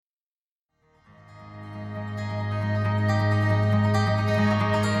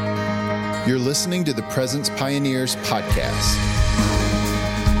You're listening to the Presence Pioneers podcast.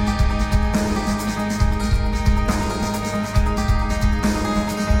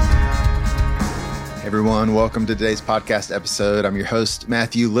 Hey everyone, welcome to today's podcast episode. I'm your host,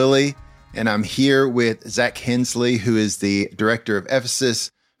 Matthew Lilly, and I'm here with Zack Hensley, who is the director of Ephesus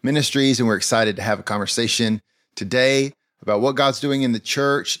Ministries, and we're excited to have a conversation today about what God's doing in the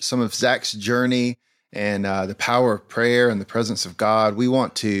church, some of Zack's journey, and the power of prayer and the presence of God. We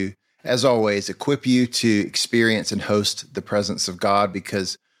want to, as always, equip you to experience and host the presence of God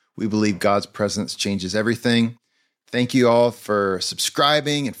because we believe God's presence changes everything. Thank you all for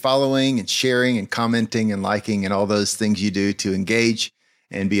subscribing and following and sharing and commenting and liking and all those things you do to engage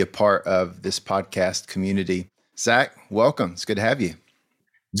and be a part of this podcast community. Zack, welcome. It's good to have you.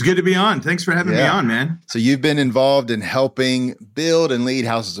 It's good to be on. Thanks for having me on, man. So you've been involved in helping build and lead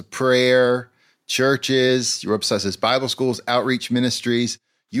houses of prayer, churches, your website says Bible schools, outreach ministries.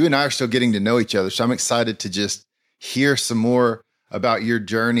 You and I are still getting to know each other. So I'm excited to just hear some more about your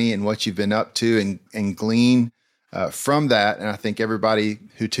journey and what you've been up to and glean from that. And I think everybody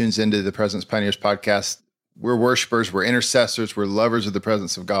who tunes into the Presence Pioneers podcast, we're worshipers, we're intercessors, we're lovers of the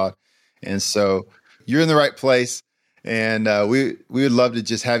presence of God. And so you're in the right place. And we would love to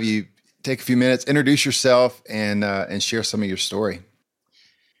just have you take a few minutes, introduce yourself and share some of your story.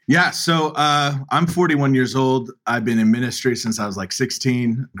 Yeah, so I'm 41 years old. I've been in ministry since I was like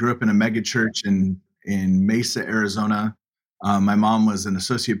 16. Grew up in a mega church in Mesa, Arizona. My mom was an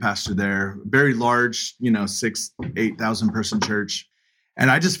associate pastor there. Very large, 8,000 person church. And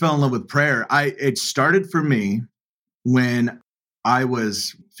I just fell in love with prayer. It started for me when I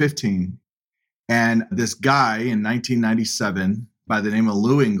was 15. And this guy in 1997 by the name of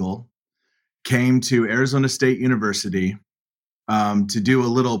Lou Engle came to Arizona State University to do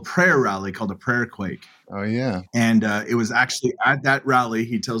a little prayer rally called a prayer quake. Oh, yeah. And it was actually at that rally,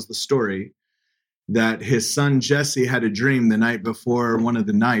 he tells the story, that his son Jesse had a dream the night before one of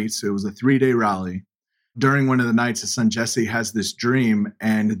the nights. It was a 3-day rally. During one of the nights, his son Jesse has this dream,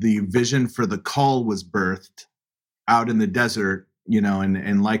 and the vision for the call was birthed out in the desert,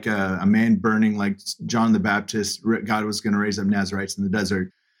 and like a man burning like John the Baptist, God was going to raise up Nazarites in the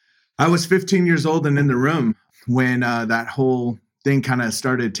desert. I was 15 years old and in the room when that whole thing kind of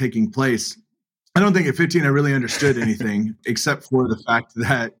started taking place. I don't think at 15 I really understood anything except for the fact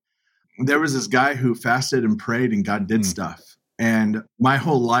that there was this guy who fasted and prayed and God did stuff. And my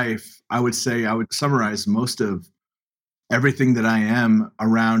whole life, I would say I would summarize most of everything that I am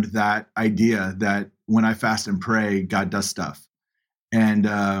around that idea that when I fast and pray, God does stuff. And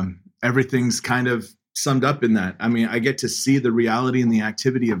everything's kind of summed up in that. I mean, I get to see the reality and the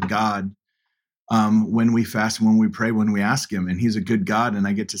activity of God when we fast, when we pray, when we ask him, and he's a good God, and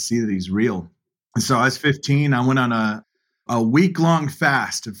I get to see that he's real. And so I was 15. I went on a week-long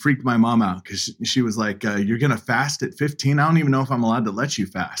fast. It freaked my mom out because she was like, you're going to fast at 15? I don't even know if I'm allowed to let you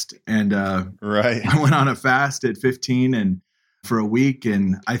fast. And right. I went on a fast at 15 and for a week,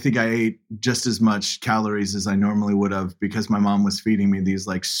 and I think I ate just as much calories as I normally would have because my mom was feeding me these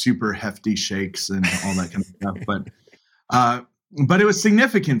like super hefty shakes and all that kind of stuff. But it was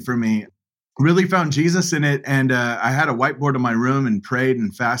significant for me. Really found Jesus in it. And I had a whiteboard in my room and prayed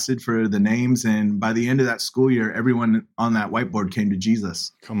and fasted for the names. And by the end of that school year, everyone on that whiteboard came to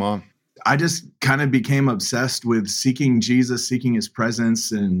Jesus. Come on. I just kind of became obsessed with seeking Jesus, seeking his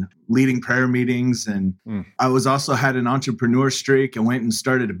presence and leading prayer meetings. And I was also had an entrepreneur streak. I went and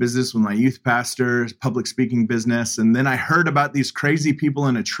started a business with my youth pastor, public speaking business. And then I heard about these crazy people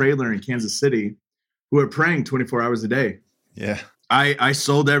in a trailer in Kansas City who are praying 24 hours a day. Yeah. I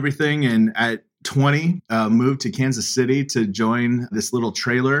sold everything and at 20 moved to Kansas City to join this little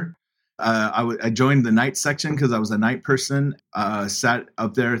trailer. I joined the night section because I was a night person, sat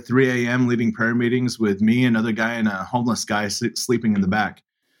up there 3 a.m. leading prayer meetings with me, another guy, and a homeless guy sleeping in the back.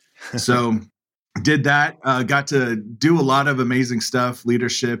 So did that, got to do a lot of amazing stuff,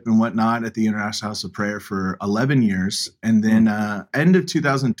 leadership and whatnot at the International House of Prayer for 11 years. And then end of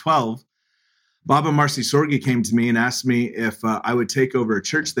 2012, Bob and Marcy Sorgi came to me and asked me if I would take over a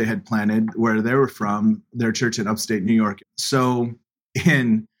church they had planted where they were from, their church in upstate New York. So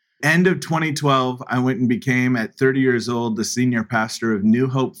in end of 2012, I went and became, at 30 years old, the senior pastor of New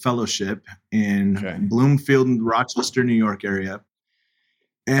Hope Fellowship in Bloomfield, Rochester, New York area.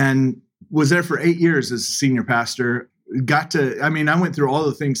 And was there for 8 years as a senior pastor. I went through all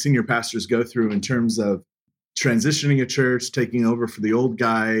the things senior pastors go through in terms of transitioning a church, taking over for the old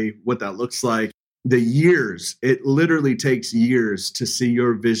guy, what that looks like. It literally takes years to see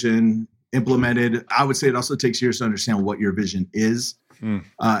your vision implemented. I would say it also takes years to understand what your vision is.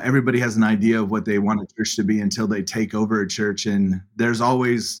 Everybody has an idea of what they want a church to be until they take over a church. And there's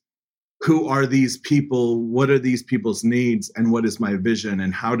always who are these people? What are these people's needs? And what is my vision?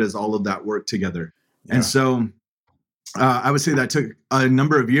 And how does all of that work together? Yeah. And so I would say that took a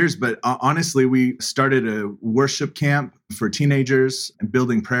number of years, but honestly, we started a worship camp for teenagers and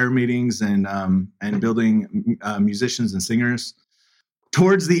building prayer meetings and building musicians and singers.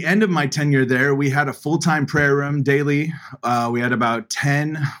 Towards the end of my tenure there, we had a full-time prayer room daily. We had about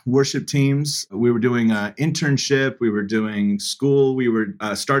 10 worship teams. We were doing an internship. We were doing school. We were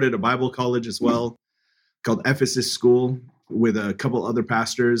started a Bible college as well called Ephesus School with a couple other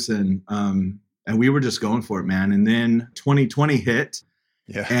pastors. And we were just going for it, man. And then 2020 hit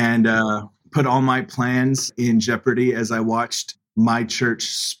and put all my plans in jeopardy as I watched my church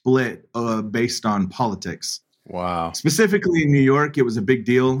split based on politics. Wow. Specifically in New York, it was a big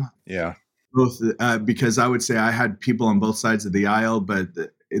deal. Yeah. Both because I would say I had people on both sides of the aisle, but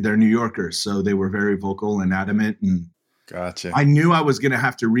they're New Yorkers, so they were very vocal and adamant. And gotcha. I knew I was going to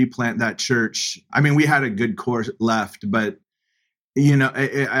have to replant that church. I mean, we had a good core left, but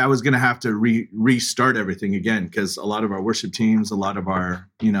I was going to have to restart everything again because a lot of our worship teams, a lot of our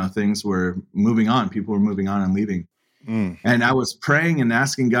things were moving on. People were moving on and leaving. And I was praying and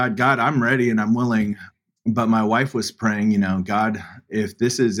asking God, I'm ready and I'm willing. But my wife was praying, God, if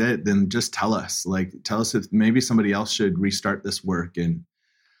this is it, then just tell us if maybe somebody else should restart this work. And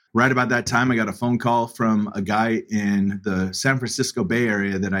right about that time, I got a phone call from a guy in the San Francisco Bay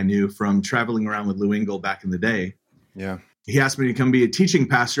Area that I knew from traveling around with Lou Engle back in the day. Yeah. He asked me to come be a teaching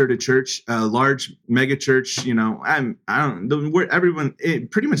pastor at a church, a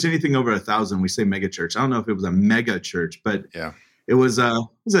pretty much anything over 1,000, we say mega church. I don't know if it was a mega church, but yeah. It was a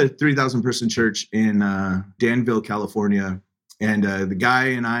 3,000 person church in Danville, California. And the guy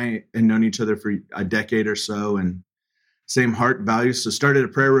and I had known each other for a decade or so and same heart values. So started a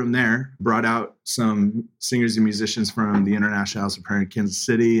prayer room there, brought out some singers and musicians from the International House of Prayer in Kansas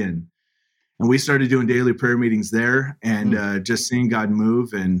City. And we started doing daily prayer meetings there and just seeing God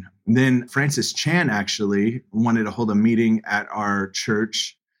move. And then Francis Chan actually wanted to hold a meeting at our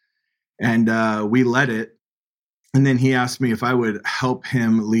church and we led it. And then he asked me if I would help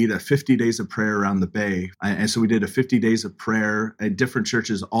him lead a 50 days of prayer around the Bay. And so we did a 50 days of prayer at different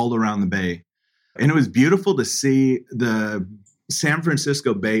churches all around the Bay. And it was beautiful to see the San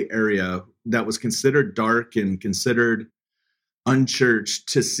Francisco Bay Area that was considered dark and considered unchurched,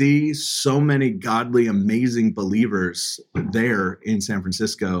 to see so many godly, amazing believers there in San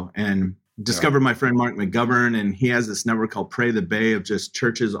Francisco. And discovered my friend Mark McGovern, and he has this network called Pray the Bay of just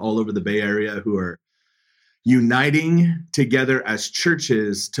churches all over the Bay Area who are uniting together as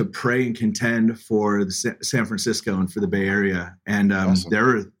churches to pray and contend for the San Francisco and for the Bay Area. And awesome. There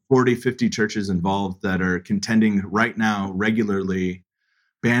are 40, 50 churches involved that are contending right now regularly,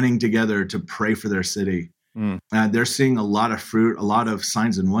 banding together to pray for their city. They're seeing a lot of fruit, a lot of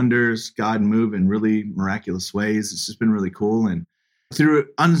signs and wonders, God move in really miraculous ways. It's just been really cool. And through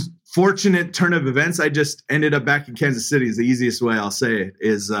unfortunate turn of events, I just ended up back in Kansas City. Is the easiest way I'll say it.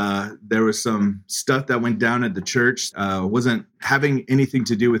 Is there was some stuff that went down at the church, wasn't having anything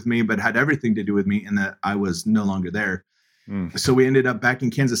to do with me, but had everything to do with me in that I was no longer there. So we ended up back in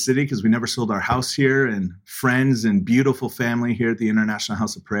Kansas City because we never sold our house here, and friends and beautiful family here at the International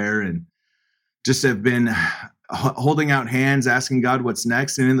House of Prayer, and just have been holding out hands, asking God what's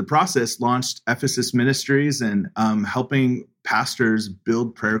next. And in the process, launched Ephesus Ministries and helping pastors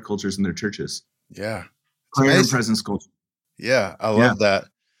build prayer cultures in their churches. Yeah. Prayer and presence culture. Yeah. I love that.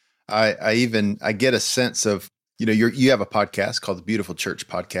 I get a sense of, you have a podcast called the Beautiful Church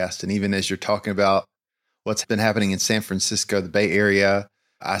Podcast. And even as you're talking about what's been happening in San Francisco, the Bay Area,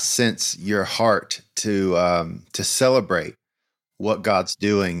 I sense your heart to celebrate what God's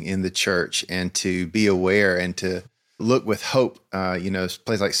doing in the church and to be aware and to look with hope. A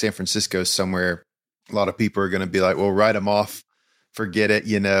place like San Francisco is somewhere a lot of people are going to be like, well, write them off, forget it,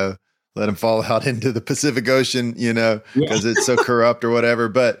 let them fall out into the Pacific Ocean, because it's so corrupt or whatever.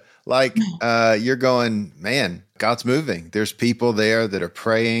 But you're going, man, God's moving. There's people there that are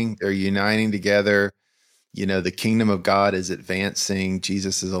praying, they're uniting together. The kingdom of God is advancing.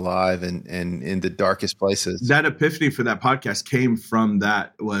 Jesus is alive and in the darkest places. That epiphany for that podcast came from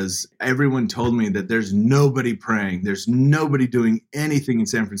that. Was everyone told me that there's nobody praying. There's nobody doing anything in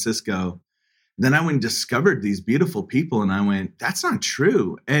San Francisco. Then I went and discovered these beautiful people and I went, that's not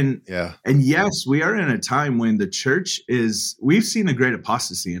true. And yes, we are in a time when the church we've seen a great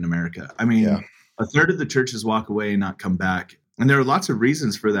apostasy in America. I mean, a third of the churches walk away and not come back. And there are lots of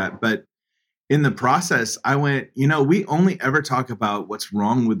reasons for that. But in the process, I went, we only ever talk about what's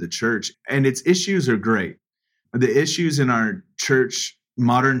wrong with the church, and its issues are great. The issues in our church,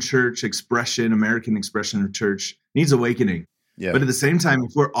 modern church expression, American expression of church, needs awakening. Yeah. But at the same time,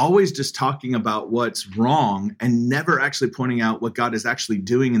 if we're always just talking about what's wrong and never actually pointing out what God is actually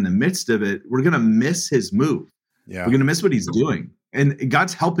doing in the midst of it, we're going to miss his move. Yeah. We're going to miss what he's doing. And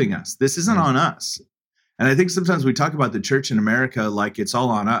God's helping us. This isn't on us. And I think sometimes we talk about the church in America like it's all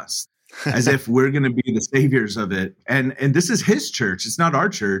on us, as if we're going to be the saviors of it. And this is his church. It's not our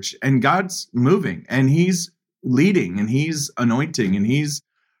church. And God's moving and he's leading and he's anointing and he's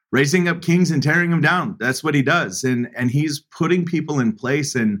raising up kings and tearing them down. That's what he does. And he's putting people in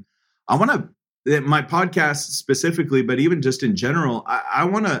place. And I want to, my podcast specifically, but even just in general, I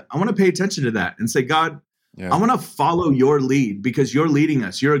want to pay attention to that and say, God, I want to follow your lead because you're leading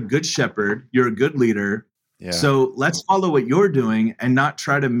us. You're a good shepherd. You're a good leader. Yeah. So let's follow what you're doing and not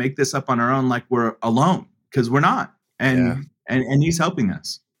try to make this up on our own like we're alone, because we're not. And he's helping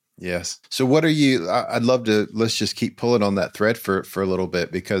us. Yes. So what are you, I'd love to, let's just keep pulling on that thread for a little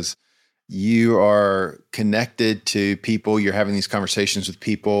bit, because you are connected to people. You're having these conversations with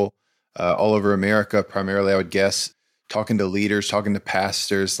people all over America, primarily, I would guess, talking to leaders, talking to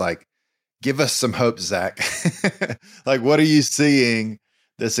pastors. Like, give us some hope, Zack. Like, what are you seeing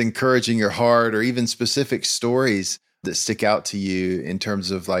that's encouraging your heart, or even specific stories that stick out to you in terms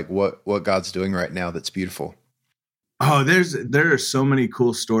of like what God's doing right now that's beautiful? Oh, there are so many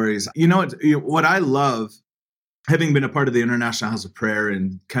cool stories. You know what I love, having been a part of the International House of Prayer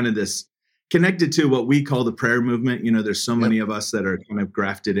and kind of this connected to what we call the prayer movement. You know, there's so many of us that are kind of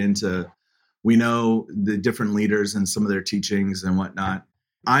grafted into, we know the different leaders and some of their teachings and whatnot.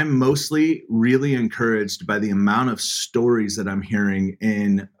 I'm mostly really encouraged by the amount of stories that I'm hearing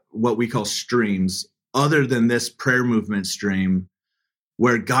in what we call streams, other than this prayer movement stream,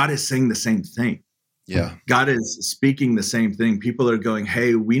 where God is saying the same thing. Yeah. God is speaking the same thing. People are going,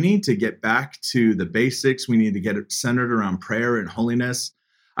 hey, we need to get back to the basics. We need to get it centered around prayer and holiness.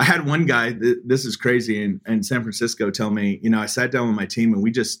 I had one guy, this is crazy, in San Francisco tell me, you know, I sat down with my team and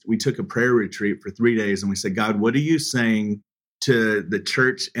we took a prayer retreat for 3 days and we said, God, what are you saying to the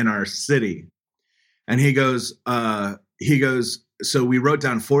church in our city? And he goes, so we wrote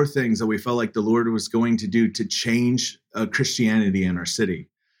down 4 things that we felt like the Lord was going to do to change Christianity in our city.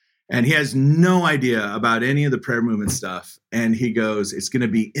 And he has no idea about any of the prayer movement stuff. And he goes, it's going to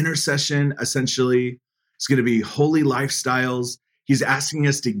be intercession, essentially. It's going to be holy lifestyles. He's asking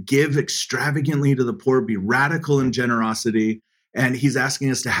us to give extravagantly to the poor, be radical in generosity. And he's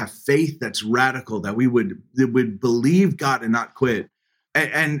asking us to have faith that's radical, that we would believe God and not quit.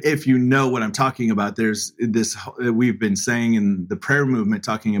 And if you know what I'm talking about, there's this, we've been saying in the prayer movement,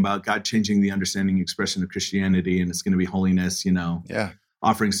 talking about God changing the understanding expression of Christianity. And it's going to be holiness, you know. Yeah.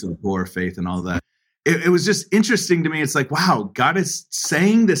 Offerings to the poor, faith, and all that. It was just interesting to me. It's like, wow, God is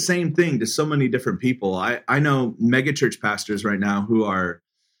saying the same thing to so many different people. I know megachurch pastors right now who are,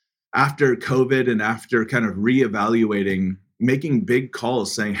 after COVID and after kind of reevaluating, making big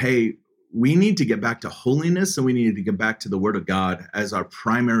calls saying, hey, we need to get back to holiness and we need to get back to the Word of God as our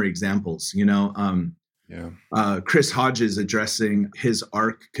primary examples. You know, Chris Hodges addressing his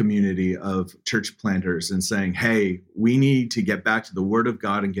ARC community of church planters and saying, hey, we need to get back to the Word of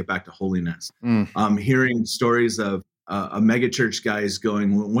God and get back to holiness. Hearing stories of a megachurch guys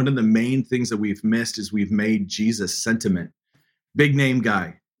going, one of the main things that we've missed is we've made Jesus sentiment. Big name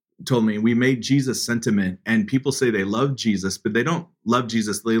guy told me we made Jesus sentiment, and people say they love Jesus, but they don't love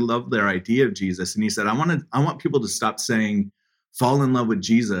Jesus. They love their idea of Jesus. And he said, I want people to stop saying, fall in love with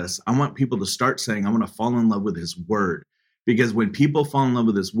Jesus. I want people to start saying, I want to fall in love with his word. Because when people fall in love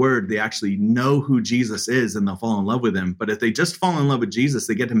with his word, they actually know who Jesus is and they'll fall in love with him. But if they just fall in love with Jesus,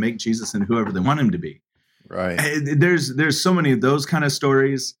 they get to make Jesus into whoever they want him to be. Right. There's so many of those kind of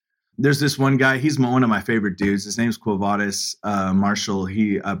stories. There's this one guy, he's one of my favorite dudes. His name's Quo Vadis Marshall.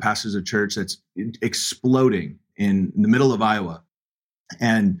 He pastors a church that's exploding in the middle of Iowa.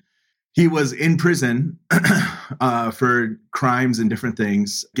 And he was in prison for crimes and different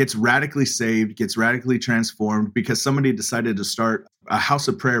things, gets radically saved, gets radically transformed because somebody decided to start a house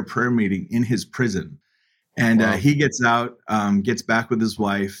of prayer meeting in his prison. And he gets out, gets back with his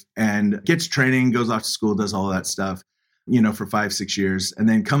wife and gets training, goes off to school, does all that stuff, you know, for 5-6 years, and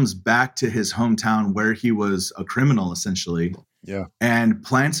then comes back to his hometown where he was a criminal, essentially. Yeah. And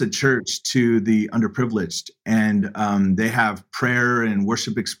plants a church to the underprivileged. And they have prayer and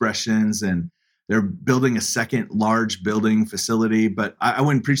worship expressions, and they're building a second large building facility. But I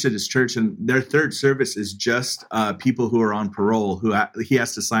went and preached at his church, and their third service is just people who are on parole, who he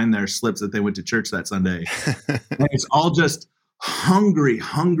has to sign their slips that they went to church that Sunday. And it's all just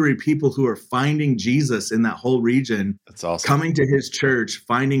hungry people who are finding Jesus in that whole region. That's awesome. Coming to his church,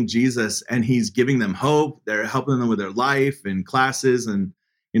 finding Jesus, and he's giving them hope. They're helping them with their life and classes and,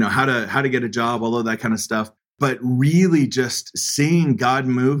 you know, how to get a job, all of that kind of stuff. but really just seeing God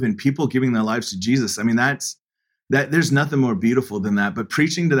move and people giving their lives to Jesus. I mean, there's nothing more beautiful than that. But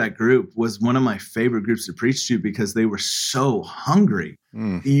preaching to that group was one of my favorite groups to preach to because they were so hungry.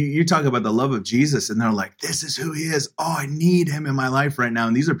 You talk about the love of Jesus and they're like, this is who he is. Oh, I need him in my life right now.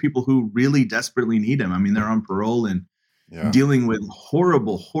 And these are people who really desperately need him. I mean, they're on parole and dealing with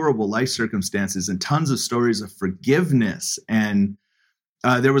horrible, horrible life circumstances and tons of stories of forgiveness. And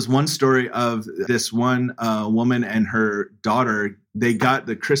there was one story of this one woman and her daughter. They got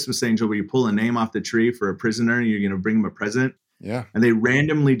the Christmas angel where you pull a name off the tree for a prisoner and you're going to bring them a present. Yeah. And they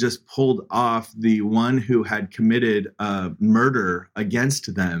randomly just pulled off the one who had committed murder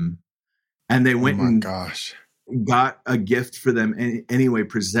against them. And they went got a gift for them anyway,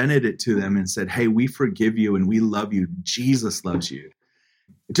 presented it to them and said, hey, we forgive you and we love you. Jesus loves you.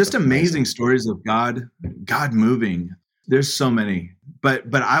 Just amazing stories of God moving. There's so many. But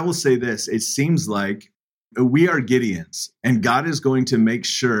I will say this, it seems like we are Gideons and God is going to make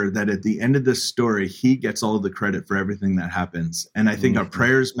sure that at the end of this story, he gets all of the credit for everything that happens. And I think our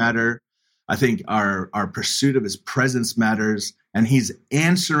prayers matter. I think our pursuit of his presence matters. And he's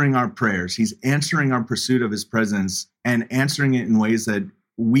answering our prayers. He's answering our pursuit of his presence and answering it in ways that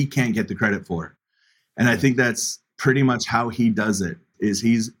we can't get the credit for. And I think that's pretty much how he does it, is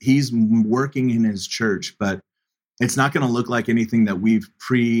he's working in his church, but it's not going to look like anything that we've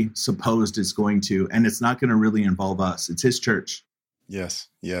presupposed it's going to, and it's not going to really involve us. It's his church. Yes.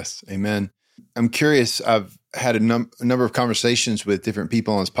 Amen. I'm curious. I've had a number of conversations with different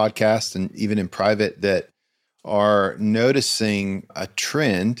people on this podcast and even in private that are noticing a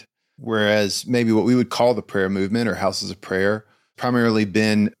trend, whereas maybe what we would call the prayer movement or houses of prayer primarily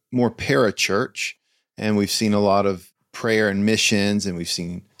been more parachurch. And we've seen a lot of prayer and missions, and we've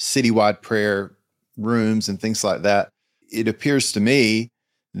seen citywide prayer rooms and things like that. It appears to me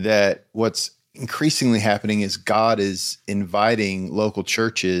that what's increasingly happening is God is inviting local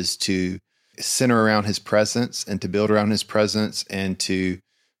churches to center around his presence and to build around his presence and to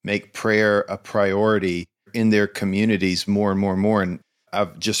make prayer a priority in their communities more and more and more. And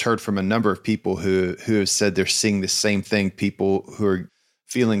I've just heard from a number of people who have said they're seeing the same thing, people who are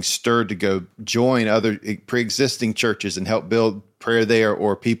feeling stirred to go join other pre-existing churches and help build prayer there,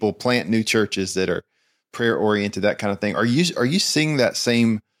 or people plant new churches that are prayer oriented, that kind of thing. Are you seeing that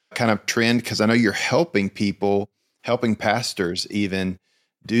same kind of trend? Because I know you're helping people, helping pastors even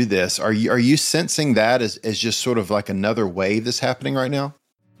do this. Are you sensing that as just sort of like another wave that's happening right now?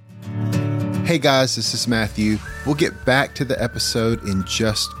 Hey guys, this is Matthew. We'll get back to the episode in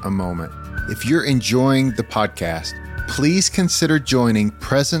just a moment. If you're enjoying the podcast, please consider joining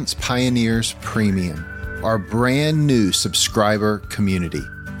Presence Pioneers Premium, our brand new subscriber community.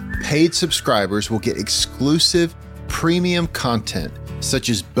 Paid subscribers will get exclusive premium content such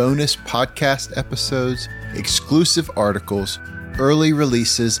as bonus podcast episodes, exclusive articles, early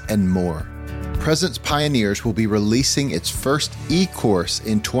releases, and more. Presence Pioneers will be releasing its first e-course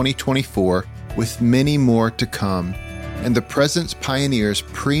in 2024 with many more to come. And the Presence Pioneers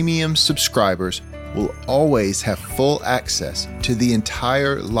premium subscribers will always have full access to the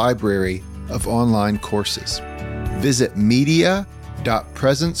entire library of online courses. Visit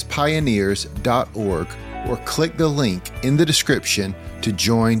media.presencepioneers.org or click the link in the description to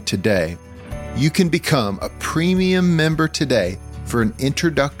join today. You can become a premium member today for an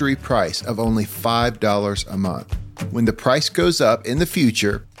introductory price of only $5 a month. When the price goes up in the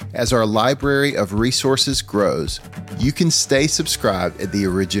future, as our library of resources grows, you can stay subscribed at the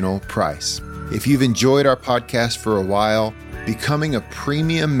original price. If you've enjoyed our podcast for a while, becoming a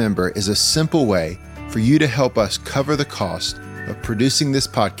premium member is a simple way for you to help us cover the cost of producing this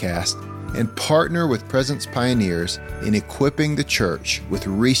podcast and partner with Presence Pioneers in equipping the church with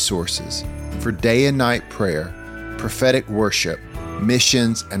resources for day and night prayer, prophetic worship,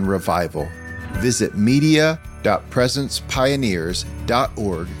 missions, and revival. Visit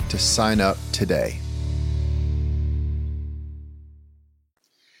media.presencepioneers.org to sign up today.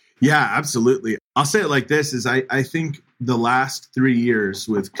 Yeah, absolutely. I'll say it like this, is I think the last 3 years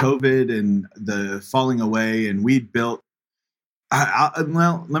with COVID and the falling away, and we'd built,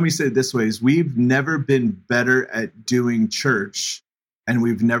 well, let me say it this way, is we've never been better at doing church, and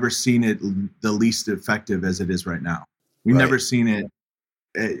we've never seen it the least effective as it is right now. We've never seen it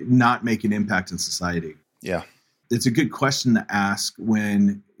not make an impact in society. Yeah. It's a good question to ask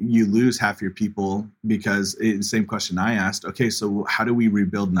when you lose half your people, because it's the same question I asked. Okay, so how do we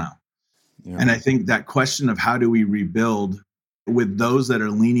rebuild now? Yeah. And I think that question of how do we rebuild, with those that are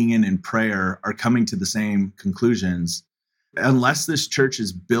leaning in prayer, are coming to the same conclusions. Unless this church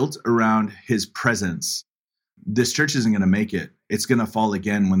is built around his presence, this church isn't going to make it. It's going to fall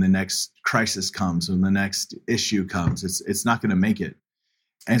again when the next crisis comes, when the next issue comes. It's not going to make it.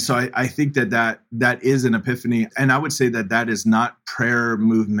 And so I think that is an epiphany. And I would say that is not prayer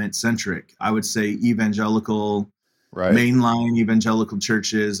movement centric. I would say evangelical, right, mainline evangelical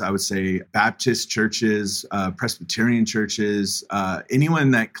churches. I would say Baptist churches, Presbyterian churches,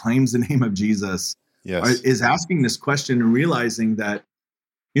 anyone that claims the name of Jesus is asking this question and realizing that,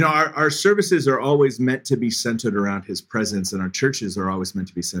 our services are always meant to be centered around his presence, and our churches are always meant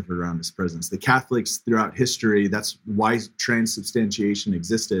to be centered around his presence. The Catholics throughout history, that's why transubstantiation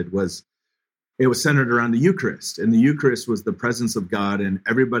existed, it was centered around the Eucharist, and the Eucharist was the presence of God, and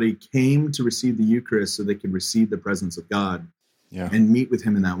everybody came to receive the Eucharist so they could receive the presence of God and meet with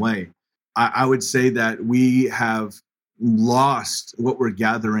him in that way. I would say that we have lost what we're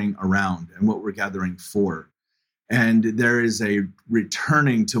gathering around and what we're gathering for. And there is a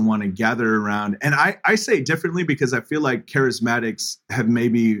returning to want to gather around. And I say it differently because I feel like charismatics have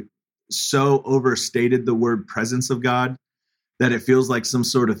maybe so overstated the word presence of God that it feels like some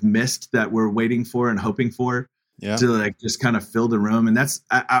sort of mist that we're waiting for and hoping for to like just kind of fill the room. And that's,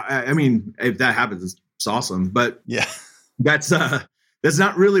 I mean, if that happens, it's awesome. But that's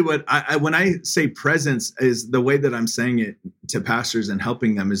not really what when I say presence, is the way that I'm saying it to pastors and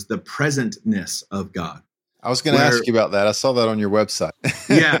helping them is the present-ness of God. I was going to ask you about that. I saw that on your website.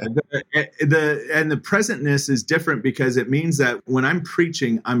 The present-ness is different because it means that when I'm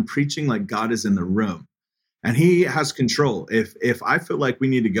preaching like God is in the room and he has control. If I feel like we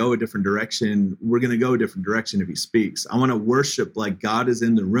need to go a different direction, we're going to go a different direction if he speaks. I want to worship like God is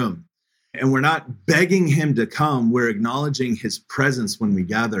in the room. And we're not begging him to come. We're acknowledging his presence when we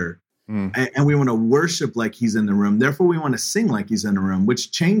gather. And we want to worship like he's in the room. Therefore, we want to sing like he's in the room,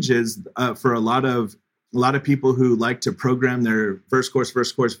 which changes for a lot of people who like to program their first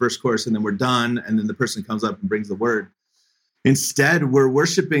course, and then we're done. And then the person comes up and brings the word. Instead, we're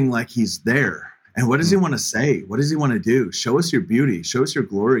worshiping like he's there. And what does he want to say? What does he want to do? Show us your beauty. Show us your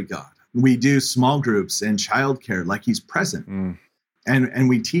glory, God. We do small groups and childcare like he's present. And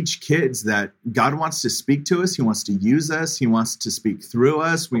we teach kids that God wants to speak to us. He wants to use us. He wants to speak through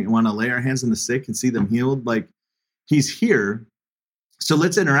us. We want to lay our hands on the sick and see them healed. Like he's here. So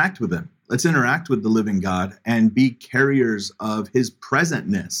let's interact with him. Let's interact with the living God and be carriers of his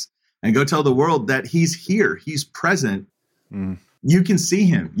present-ness and go tell the world that he's here. He's present. You can see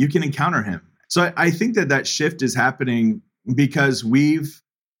him. You can encounter him. So I think that shift is happening because we've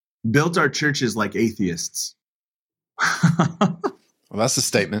built our churches like atheists. Well, that's a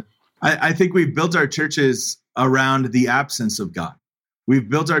statement. I think we've built our churches around the absence of God. We've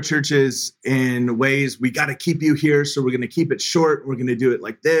built our churches in ways, we got to keep you here, so we're going to keep it short. We're going to do it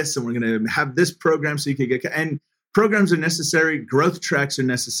like this, and we're going to have this program so you can get. And programs are necessary. Growth tracks are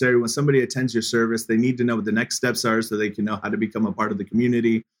necessary. When somebody attends your service, they need to know what the next steps are so they can know how to become a part of the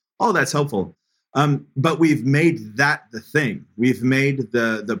community. All that's helpful. But we've made that the thing. We've made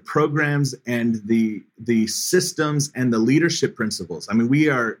the programs and the systems and the leadership principles. I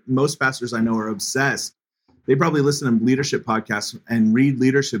mean, most pastors I know are obsessed. They probably listen to leadership podcasts and read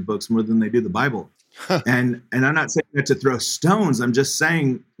leadership books more than they do the Bible. And I'm not saying that to throw stones. I'm just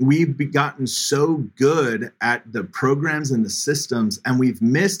saying we've gotten so good at the programs and the systems, and we've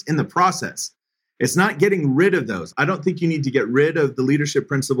missed in the process. It's not getting rid of those. I don't think you need to get rid of the leadership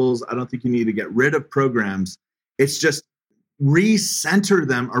principles. I don't think you need to get rid of programs. It's just recenter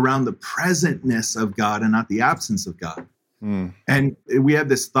them around the present-ness of God and not the absence of God. And we have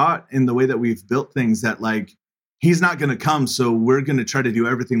this thought in the way that we've built things that like, he's not going to come. So we're going to try to do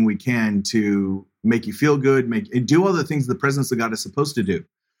everything we can to make you feel good, do all the things the presence of God is supposed to do.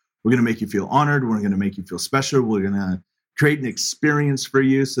 We're going to make you feel honored. We're going to make you feel special. We're going to create an experience for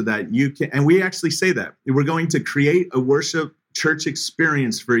you so that you can, and we actually say that we're going to create a worship church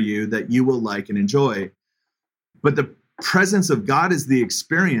experience for you that you will like and enjoy. But the presence of God is the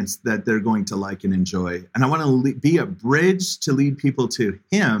experience that they're going to like and enjoy. And I want to be a bridge to lead people to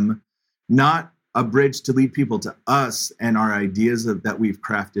him, not a bridge to lead people to us and our ideas that we've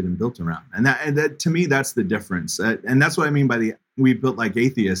crafted and built around. And that to me, that's the difference. And that's what I mean by we built like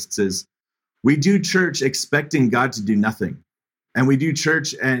atheists is we do church expecting God to do nothing. And we do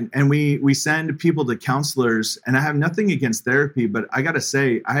church and we send people to counselors. And I have nothing against therapy, but I got to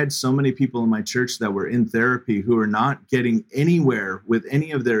say, I had so many people in my church that were in therapy who are not getting anywhere with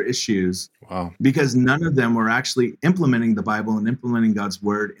any of their issues. Wow. Because none of them were actually implementing the Bible and implementing God's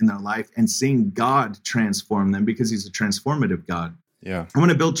word in their life and seeing God transform them because he's a transformative God. Yeah. I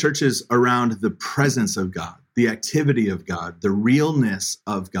want to build churches around the presence of God, the activity of God, the realness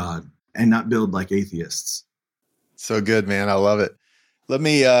of God, and not build like atheists. So good, man. I love it. Let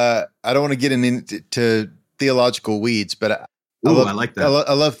me, I don't want to get into theological weeds, but Ooh, I like that.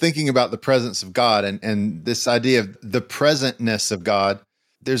 I love thinking about the presence of God and this idea of the present-ness of God.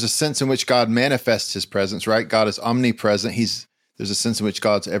 There's a sense in which God manifests his presence, right? God is omnipresent. There's a sense in which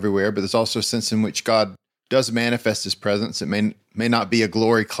God's everywhere, but there's also a sense in which God does manifest his presence. It may not be a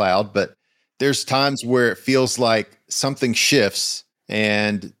glory cloud, but there's times where it feels like something shifts.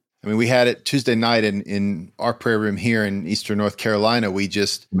 And I mean, we had it Tuesday night in our prayer room here in Eastern North Carolina.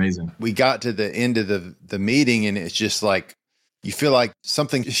 Amazing. We got to the end of the meeting, and it's just like, you feel like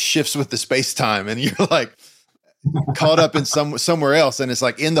something shifts with the space time, and you're like caught up in somewhere else. And it's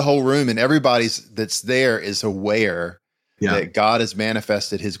like in the whole room, and everybody's that's there is aware that God has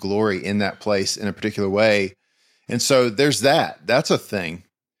manifested his glory in that place in a particular way. And so there's that's a thing.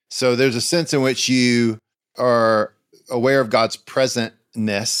 So there's a sense in which you are aware of God's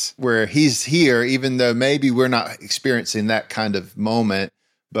present-ness, where he's here, even though maybe we're not experiencing that kind of moment,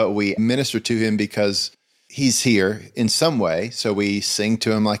 but we minister to him because he's here in some way. So we sing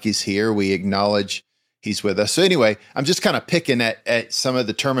to him like he's here. We acknowledge he's with us. So anyway, I'm just kind of picking at some of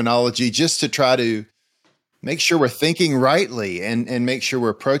the terminology just to try to make sure we're thinking rightly and make sure we're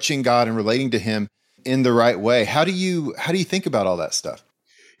approaching God and relating to him in the right way. How do you think about all that stuff?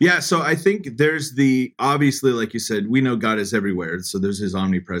 Yeah, so I think there's obviously, like you said, we know God is everywhere. So there's his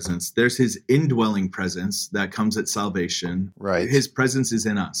omnipresence. There's his indwelling presence that comes at salvation. Right. His presence is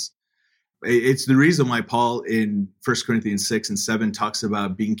in us. It's the reason why Paul in 1 Corinthians 6 and 7 talks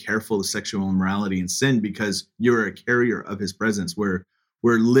about being careful of sexual immorality and sin, because you're a carrier of his presence. We're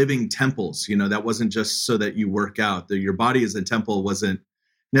living temples. That wasn't just so that you work out. Your body as a temple wasn't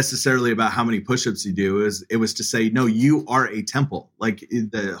necessarily about how many push-ups you do. It was to say, no, you are a temple. Like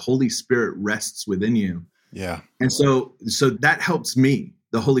the Holy Spirit rests within you. Yeah. And so that helps me,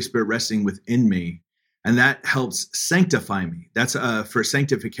 the Holy Spirit resting within me. And that helps sanctify me. That's for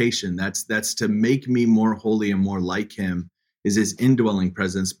sanctification. That's to make me more holy and more like him, is his indwelling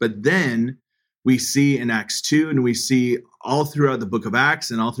presence. But then we see in Acts 2, and we see all throughout the book of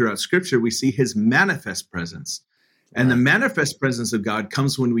Acts and all throughout Scripture, we see his manifest presence. And the manifest presence of God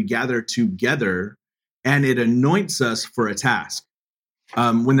comes when we gather together, and it anoints us for a task.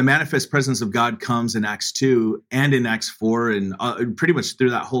 When the manifest presence of God comes in Acts 2 and in Acts 4 and pretty much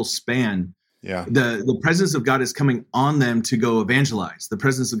through that whole span, the presence of God is coming on them to go evangelize. The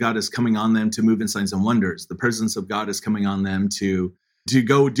presence of God is coming on them to move in signs and wonders. The presence of God is coming on them to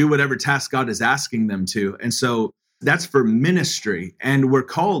go do whatever task God is asking them to. And so that's for ministry. And we're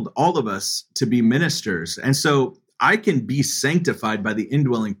called, all of us, to be ministers. And so I can be sanctified by the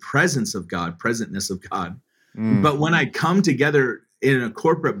indwelling presence of God, present-ness of God. But when I come together in a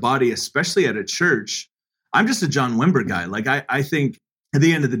corporate body, especially at a church, I'm just a John Wimber guy. Like I think at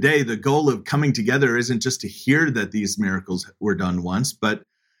the end of the day, the goal of coming together isn't just to hear that these miracles were done once, but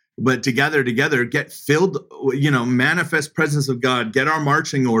to gather together, get filled, manifest presence of God, get our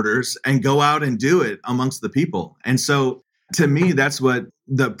marching orders, and go out and do it amongst the people. And so to me, that's what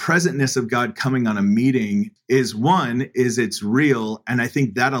the present-ness of God coming on a meeting is. One, is it's real. And I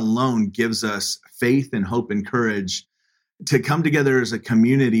think that alone gives us faith and hope and courage to come together as a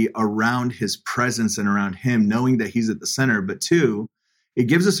community around his presence and around him, knowing that he's at the center. But two, it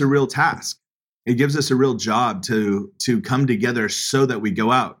gives us a real task. It gives us a real job to come together so that we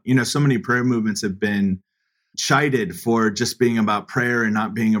go out. So many prayer movements have been chided for just being about prayer and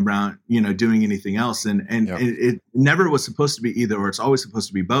not being around, doing anything else. And it never was supposed to be either, or it's always supposed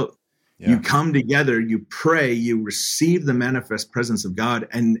to be both. Yeah. You come together, you pray, you receive the manifest presence of God,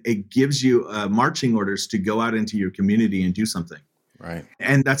 and it gives you marching orders to go out into your community and do something. Right.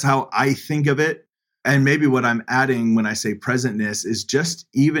 And that's how I think of it. And maybe what I'm adding when I say present-ness is just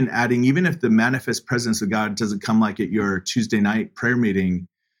even if the manifest presence of God doesn't come like at your Tuesday night prayer meeting,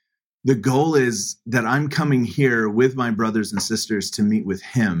 the goal is that I'm coming here with my brothers and sisters to meet with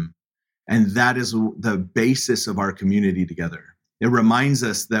him. And that is the basis of our community together. It reminds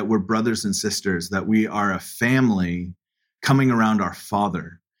us that we're brothers and sisters, that we are a family coming around our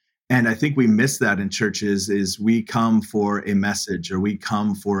Father. And I think we miss that in churches, is we come for a message, or we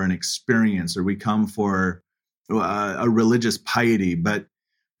come for an experience, or we come for a religious piety. But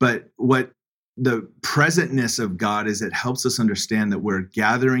what the present-ness of God is, it helps us understand that we're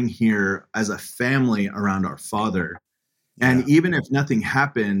gathering here as a family around our Father. And even if nothing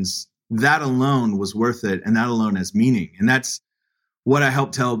happens, that alone was worth it, and that alone has meaning. And that's what I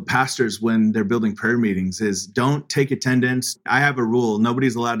help tell pastors when they're building prayer meetings is, don't take attendance. I have a rule.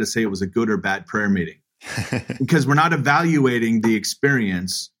 Nobody's allowed to say it was a good or bad prayer meeting, because we're not evaluating the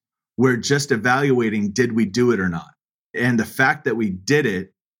experience. We're just evaluating, did we do it or not? And the fact that we did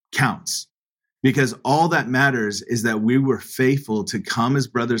it counts, because all that matters is that we were faithful to come as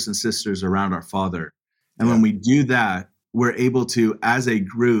brothers and sisters around our Father. And when we do that, we're able to, as a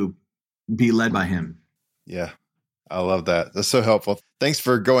group, be led by him. Yeah. I love that. That's so helpful. Thanks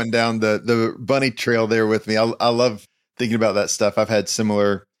for going down the bunny trail there with me. I love thinking about that stuff. I've had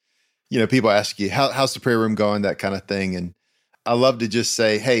similar, people ask you, how's the prayer room going? That kind of thing. And I love to just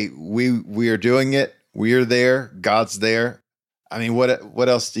say, hey, we are doing it. We are there. God's there. I mean, what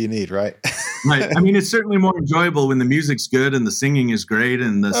else do you need, right? Right. I mean, it's certainly more enjoyable when the music's good and the singing is great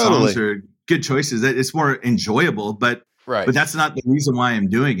and the songs are good choices. It's more enjoyable, but that's not the reason why I'm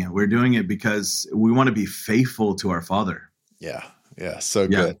doing it. We're doing it because we want to be faithful to our Father. Yeah. Yeah. So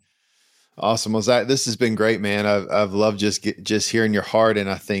good. Awesome. Well, Zack, this has been great, man. I've loved just hearing your heart. And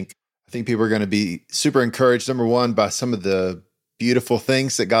I think people are going to be super encouraged, number one, by some of the beautiful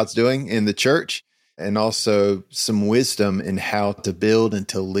things that God's doing in the church, and also some wisdom in how to build and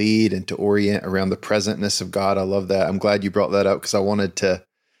to lead and to orient around the present-ness of God. I love that. I'm glad you brought that up because I wanted to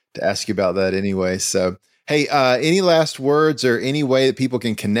ask you about that anyway. So, hey, any last words or any way that people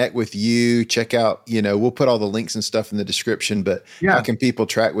can connect with you, check out, we'll put all the links and stuff in the description, but how can people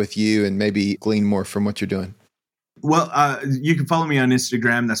track with you and maybe glean more from what you're doing? Well, you can follow me on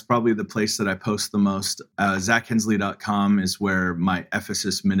Instagram. That's probably the place that I post the most. ZackHensley.com is where my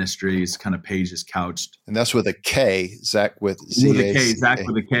Ephesus Ministries kind of page is couched. And that's with a K, Zack with C-A-C-K. Zack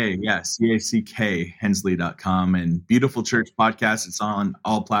with a K, yes. C-A-C-K, Hensley.com. And Beautiful Church Podcast. It's on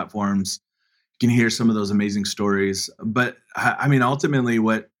all platforms. You can hear some of those amazing stories. But I mean, ultimately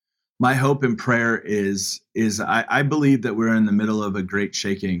what my hope and prayer is I believe that we're in the middle of a great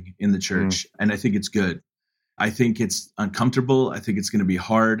shaking in the church. And I think it's good. I think it's uncomfortable. I think it's going to be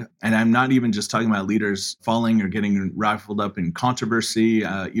hard. And I'm not even just talking about leaders falling or getting raffled up in controversy,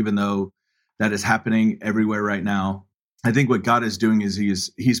 even though that is happening everywhere right now. I think what God is doing is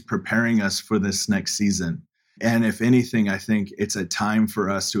he's preparing us for this next season. And if anything, I think it's a time for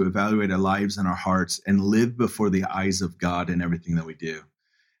us to evaluate our lives and our hearts and live before the eyes of God in everything that we do.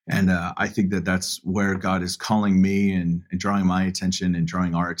 And I think that that's where God is calling me and drawing my attention and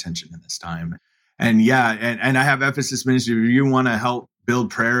drawing our attention in this time. And and I have Ephesus Ministry. If you want to help build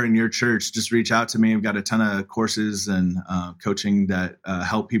prayer in your church, just reach out to me. I've got a ton of courses and coaching that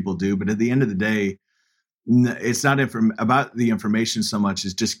help people do. But at the end of the day, it's not about the information so much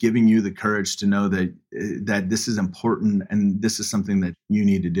as just giving you the courage to know that this is important and this is something that you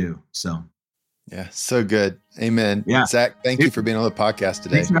need to do. So, yeah, so good. Amen. Yeah. Zack, thank you for being on the podcast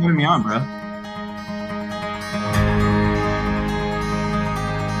today. Thanks for having me on, bro.